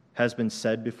has been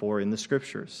said before in the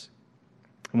Scriptures.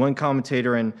 One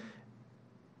commentator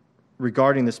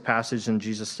regarding this passage in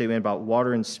Jesus' statement about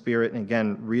water and spirit, and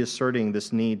again, reasserting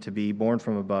this need to be born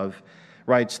from above,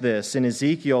 writes this: in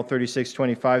Ezekiel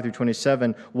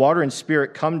 36:25-27, water and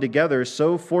spirit come together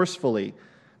so forcefully,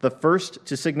 the first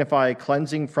to signify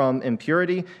cleansing from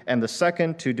impurity, and the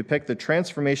second to depict the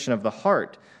transformation of the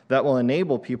heart that will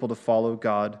enable people to follow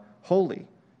God wholly.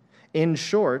 In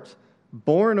short,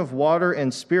 born of water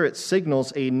and spirit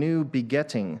signals a new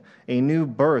begetting, a new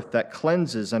birth that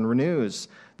cleanses and renews,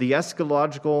 the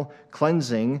eschatological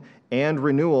cleansing and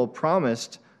renewal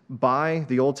promised by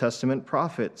the Old Testament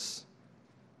prophets.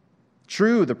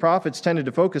 True, the prophets tended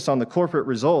to focus on the corporate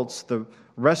results, the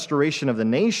restoration of the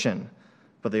nation,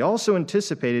 but they also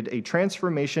anticipated a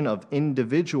transformation of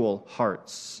individual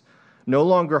hearts. No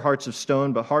longer hearts of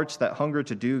stone, but hearts that hunger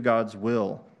to do God's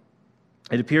will.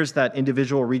 It appears that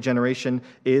individual regeneration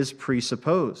is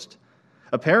presupposed.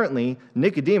 Apparently,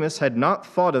 Nicodemus had not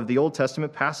thought of the Old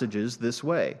Testament passages this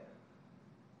way.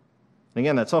 And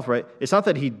again, that's all right. It's not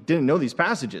that he didn't know these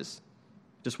passages.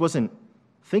 He just wasn't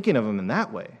thinking of them in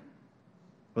that way.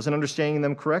 Wasn't understanding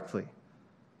them correctly.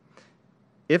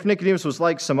 If Nicodemus was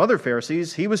like some other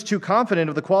Pharisees, he was too confident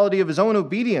of the quality of his own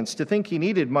obedience to think he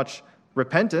needed much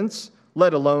repentance,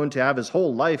 let alone to have his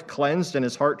whole life cleansed and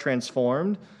his heart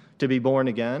transformed to be born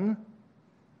again.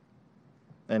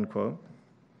 End quote.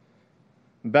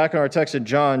 Back in our text of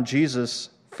John, Jesus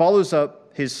follows up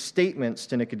his statements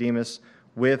to Nicodemus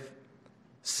with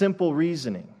simple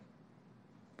reasoning.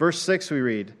 Verse 6 we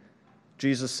read,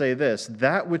 Jesus say this,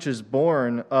 "That which is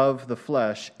born of the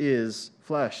flesh is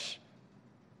flesh,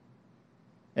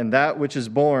 and that which is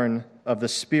born of the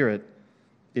Spirit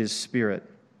is spirit."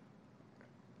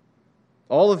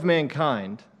 All of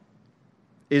mankind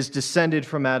is descended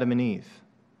from Adam and Eve,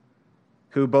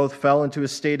 who both fell into a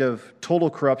state of total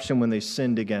corruption when they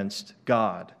sinned against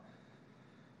God.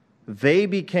 They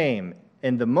became,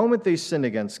 and the moment they sinned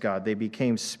against God, they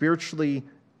became spiritually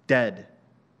dead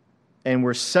and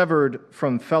were severed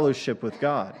from fellowship with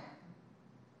God.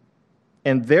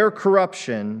 And their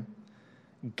corruption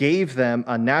gave them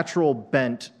a natural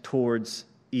bent towards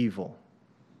evil.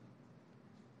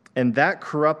 And that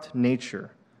corrupt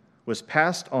nature was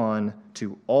passed on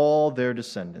to all their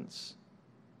descendants,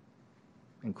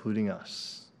 including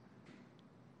us.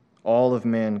 All of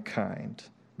mankind.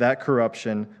 That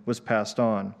corruption was passed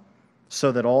on,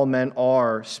 so that all men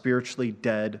are spiritually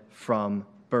dead from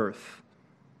birth.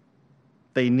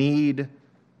 They need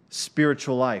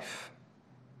spiritual life,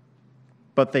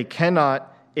 but they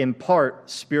cannot impart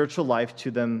spiritual life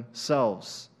to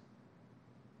themselves.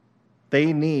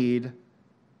 They need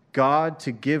God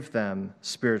to give them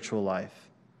spiritual life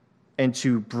and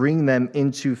to bring them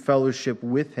into fellowship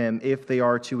with Him if they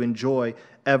are to enjoy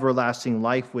everlasting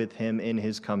life with Him in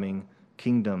His coming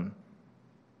kingdom.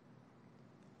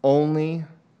 Only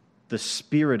the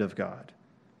Spirit of God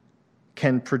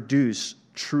can produce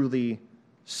truly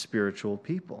spiritual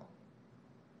people.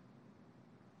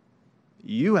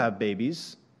 You have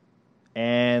babies,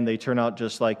 and they turn out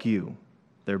just like you.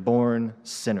 They're born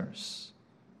sinners.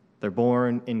 They're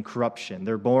born in corruption.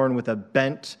 They're born with a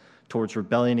bent towards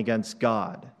rebellion against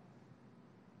God.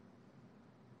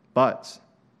 But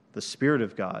the Spirit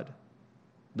of God,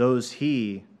 those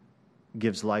He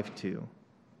gives life to,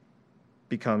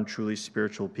 become truly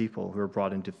spiritual people who are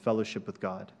brought into fellowship with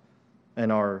God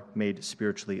and are made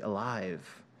spiritually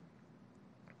alive.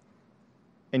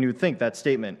 And you would think that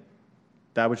statement,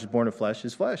 that which is born of flesh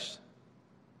is flesh.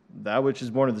 That which is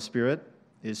born of the Spirit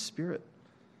is spirit.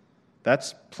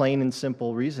 That's plain and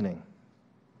simple reasoning,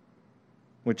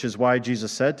 which is why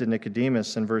Jesus said to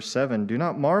Nicodemus in verse 7, "Do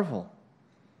not marvel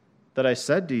that I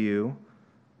said to you,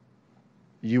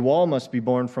 you all must be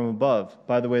born from above."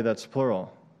 By the way, that's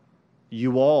plural.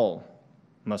 You all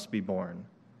must be born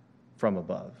from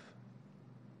above.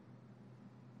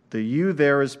 The you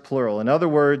there is plural. In other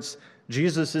words,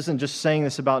 Jesus isn't just saying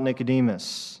this about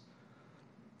Nicodemus.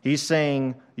 He's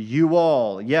saying, you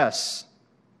all, yes,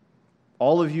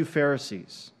 all of you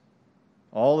Pharisees,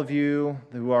 all of you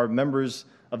who are members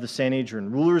of the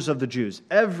Sanhedrin, rulers of the Jews,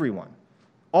 everyone,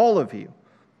 all of you,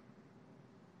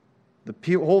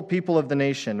 the whole people of the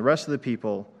nation, the rest of the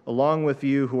people, along with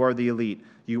you who are the elite,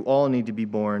 you all need to be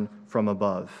born from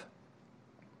above.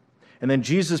 And then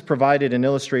Jesus provided an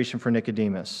illustration for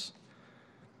Nicodemus.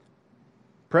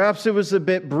 Perhaps it was a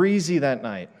bit breezy that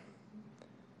night,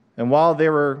 and while they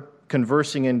were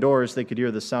conversing indoors, they could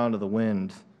hear the sound of the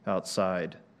wind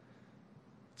outside.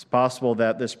 It's possible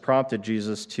that this prompted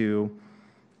Jesus to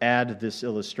add this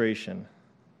illustration.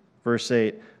 Verse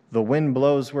 8, "The wind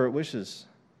blows where it wishes,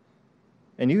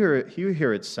 and you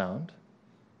hear its sound,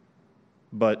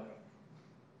 but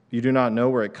you do not know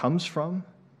where it comes from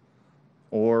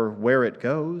or where it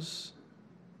goes.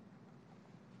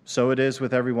 So it is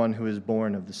with everyone who is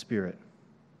born of the Spirit."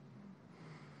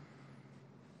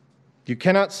 You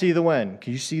cannot see the wind.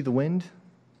 Can you see the wind?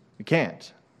 You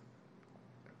can't.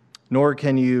 Nor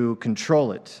can you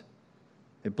control it.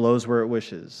 It blows where it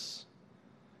wishes.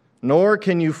 Nor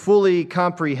can you fully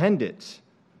comprehend it.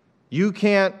 You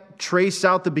can't trace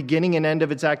out the beginning and end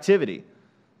of its activity.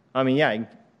 I mean, yeah, you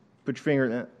can put your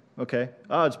finger, okay.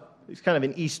 Oh, it's kind of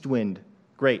an east wind.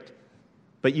 Great.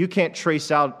 But you can't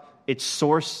trace out its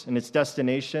source and its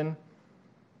destination,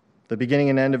 the beginning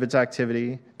and end of its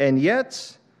activity. And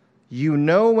yet, you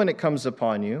know when it comes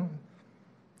upon you.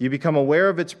 You become aware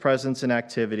of its presence and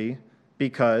activity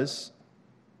because,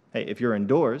 hey, if you're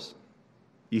indoors,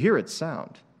 you hear its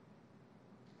sound.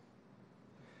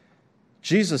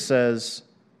 Jesus says,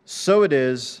 so it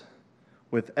is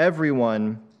with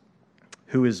everyone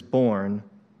who is born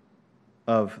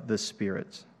of the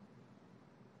Spirit.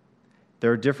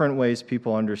 There are different ways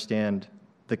people understand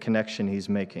the connection he's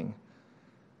making.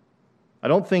 I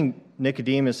don't think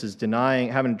Nicodemus is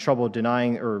having trouble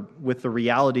denying or with the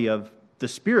reality of the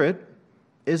Spirit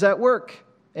is at work.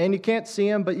 And you can't see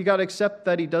him, but you got to accept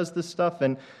that he does this stuff.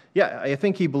 And yeah, I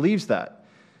think he believes that.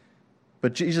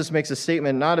 But Jesus makes a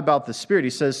statement not about the Spirit. He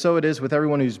says, so it is with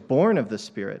everyone who's born of the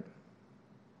Spirit.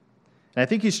 And I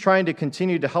think he's trying to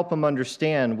continue to help him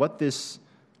understand what this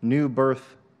new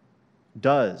birth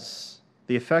does,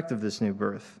 the effect of this new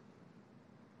birth.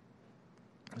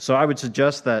 So I would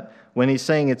suggest that when he's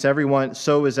saying it's everyone,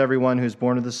 so is everyone who's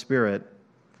born of the Spirit,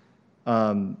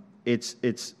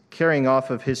 it's carrying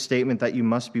off of his statement that you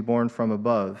must be born from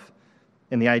above.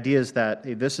 And the idea is that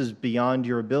hey, this is beyond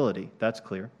your ability. That's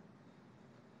clear.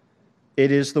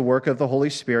 It is the work of the Holy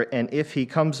Spirit, and if he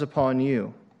comes upon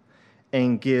you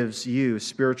and gives you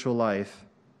spiritual life,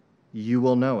 you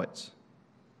will know it.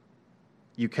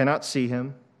 You cannot see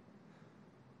him.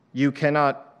 You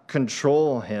cannot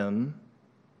control him.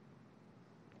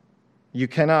 You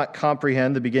cannot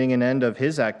comprehend the beginning and end of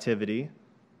his activity.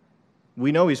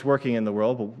 We know he's working in the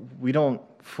world, but we don't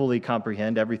fully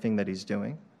comprehend everything that he's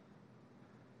doing.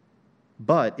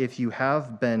 But if you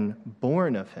have been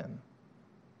born of him,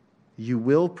 you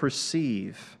will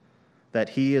perceive that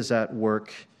he is at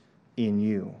work in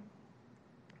you.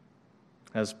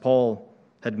 As Paul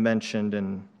had mentioned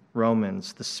in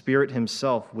Romans, the Spirit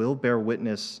himself will bear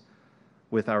witness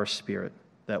with our spirit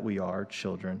that we are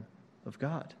children of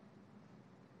God.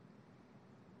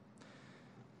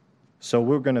 So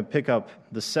we're going to pick up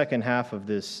the second half of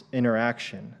this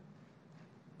interaction.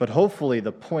 But hopefully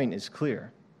the point is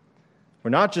clear. We're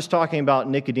not just talking about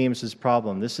Nicodemus'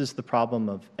 problem. This is the problem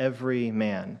of every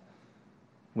man.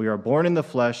 We are born in the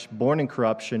flesh, born in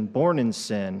corruption, born in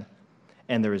sin,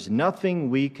 and there is nothing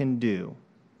we can do.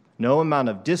 No amount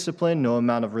of discipline, no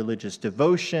amount of religious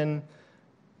devotion,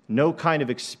 no kind of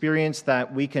experience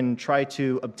that we can try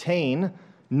to obtain.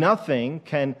 Nothing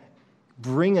can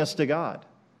bring us to God.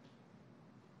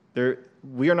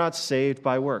 We are not saved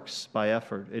by works, by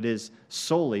effort. It is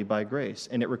solely by grace,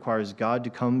 and it requires God to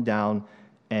come down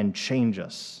and change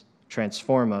us,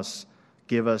 transform us,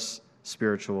 give us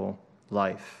spiritual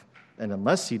life. And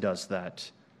unless he does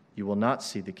that, you will not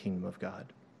see the kingdom of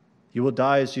God. You will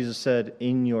die, as Jesus said,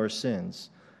 in your sins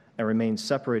and remain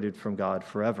separated from God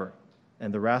forever.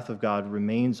 And the wrath of God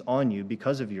remains on you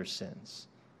because of your sins.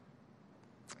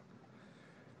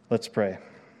 Let's pray.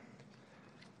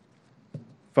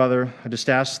 Father, I just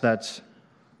ask that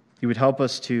you would help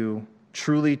us to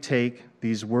truly take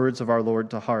these words of our Lord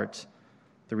to heart.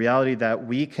 The reality that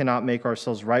we cannot make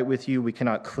ourselves right with you, we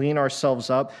cannot clean ourselves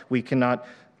up, we cannot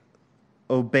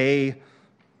obey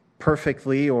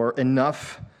perfectly or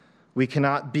enough, we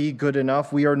cannot be good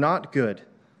enough, we are not good.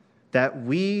 That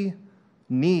we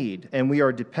need and we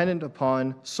are dependent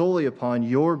upon, solely upon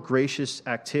your gracious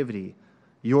activity,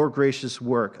 your gracious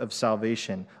work of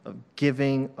salvation, of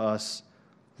giving us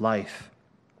life.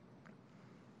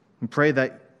 And pray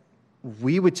that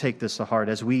we would take this to heart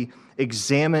as we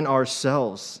examine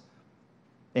ourselves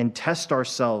and test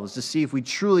ourselves to see if we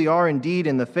truly are indeed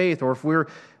in the faith or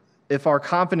if our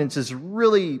confidence is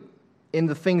really in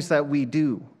the things that we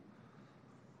do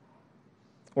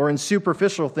or in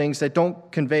superficial things that don't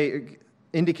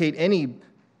indicate any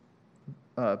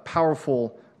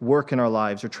powerful work in our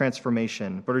lives or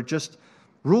transformation, but are just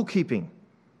rule-keeping.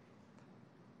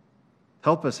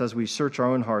 Help us as we search our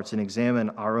own hearts and examine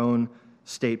our own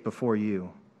state before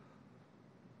you.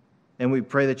 And we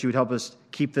pray that you would help us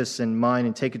keep this in mind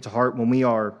and take it to heart when we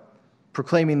are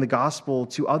proclaiming the gospel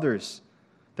to others,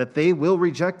 that they will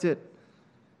reject it,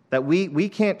 that we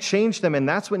can't change them, and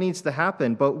that's what needs to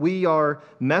happen, but we are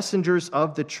messengers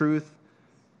of the truth,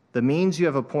 the means you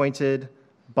have appointed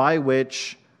by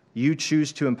which you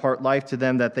choose to impart life to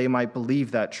them that they might believe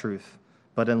that truth.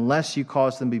 But unless you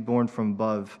cause them to be born from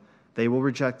above, they will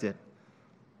reject it.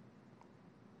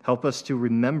 Help us to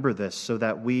remember this so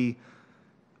that we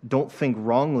don't think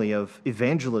wrongly of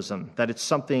evangelism, that it's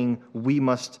something we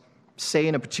must say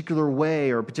in a particular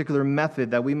way or a particular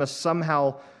method, that we must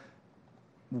somehow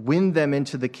win them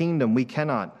into the kingdom. We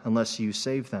cannot unless you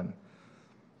save them.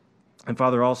 And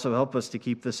Father, also help us to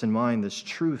keep this in mind, this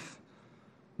truth,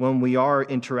 when we are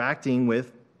interacting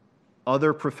with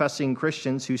other professing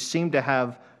Christians who seem to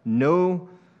have no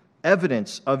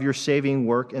evidence of your saving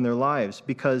work in their lives,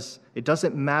 because it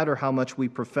doesn't matter how much we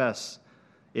profess.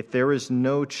 If there is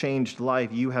no changed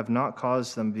life, you have not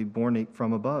caused them to be born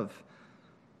from above.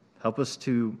 Help us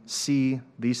to see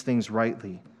these things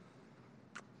rightly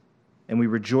And we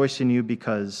rejoice in you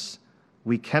because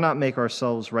we cannot make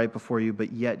ourselves right before you,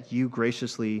 but yet you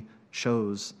graciously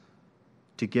chose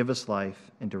to give us life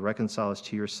and to reconcile us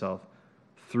to yourself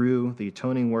through the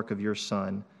atoning work of your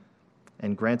Son,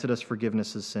 and granted us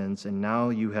forgiveness of sins. And now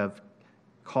you have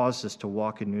caused us to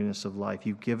walk in newness of life.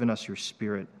 You've given us your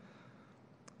Spirit,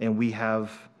 and we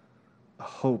have a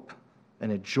hope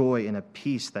and a joy and a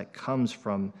peace that comes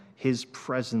from his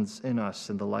presence in us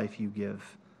and the life you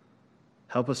give.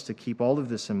 Help us to keep all of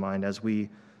this in mind as we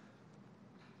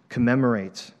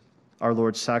commemorate our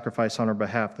Lord's sacrifice on our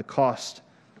behalf, the cost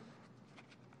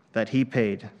that he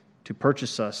paid to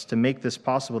purchase us, to make this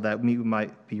possible that we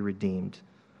might be redeemed.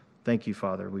 Thank you,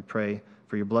 Father. We pray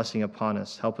for your blessing upon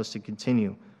us. Help us to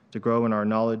continue to grow in our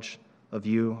knowledge of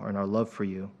you and our love for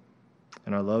you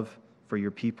and our love for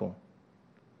your people.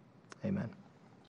 Amen.